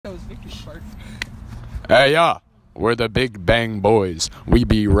That was Victor's part. Hey, we're the Big Bang Boys. We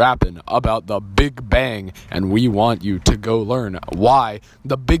be rapping about the Big Bang, and we want you to go learn why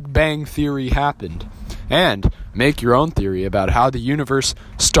the Big Bang Theory happened, and make your own theory about how the universe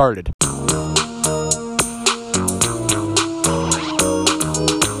started.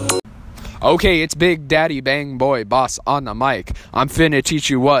 Okay, it's Big Daddy Bang Boy Boss on the mic. I'm finna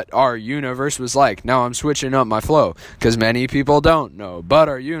teach you what our universe was like. Now I'm switching up my flow, cause many people don't know. But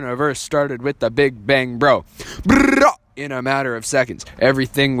our universe started with the Big Bang, bro. In a matter of seconds,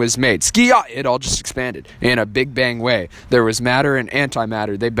 everything was made. It all just expanded in a Big Bang way. There was matter and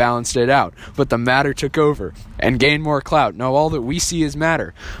antimatter. They balanced it out. But the matter took over and gained more clout. Now all that we see is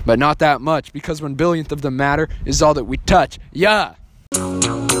matter, but not that much, because 1/billionth of the matter is all that we touch.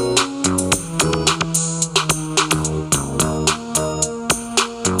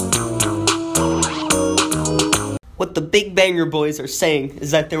 What the Big Banger Boys are saying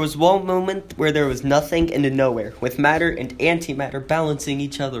is that there was one moment where there was nothing and a nowhere, with matter and antimatter balancing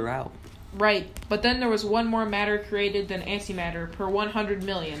each other out. Right, but then there was one more matter created than antimatter per 100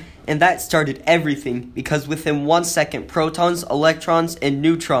 million. And that started everything, because within 1 second, protons, electrons, and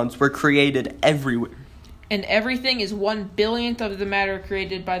neutrons were created everywhere. And everything is 1/billionth of the matter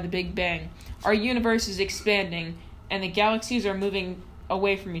created by the Big Bang. Our universe is expanding, and the galaxies are moving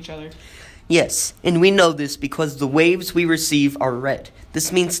away from each other. Yes, and we know this because the waves we receive are red.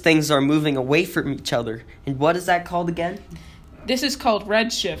 This means things are moving away from each other. And what is that called again? This is called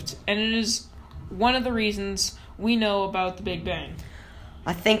redshift, and it is one of the reasons we know about the Big Bang.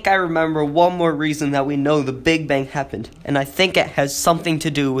 I think I remember one more reason that we know the Big Bang happened, and I think it has something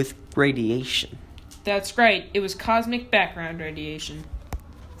to do with radiation. That's right, it was cosmic background radiation.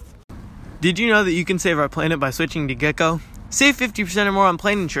 Did you know that you can save our planet by switching to Gecko? Save 50% or more on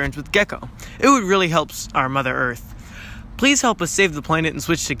plane insurance with Gecko. It would really help our Mother Earth. Please help us save the planet and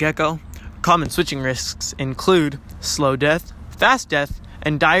switch to Gecko. Common switching risks include slow death, fast death,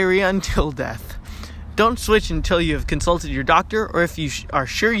 and diarrhea until death. Don't switch until you have consulted your doctor or if you are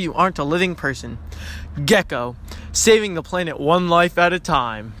sure you aren't a living person. Gecko, saving the planet one life at a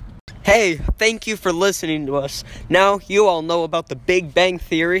time. Hey, thank you for listening to us. Now you all know about the Big Bang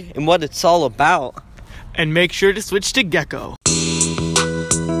Theory and what it's all about. And make sure to switch to Gecko.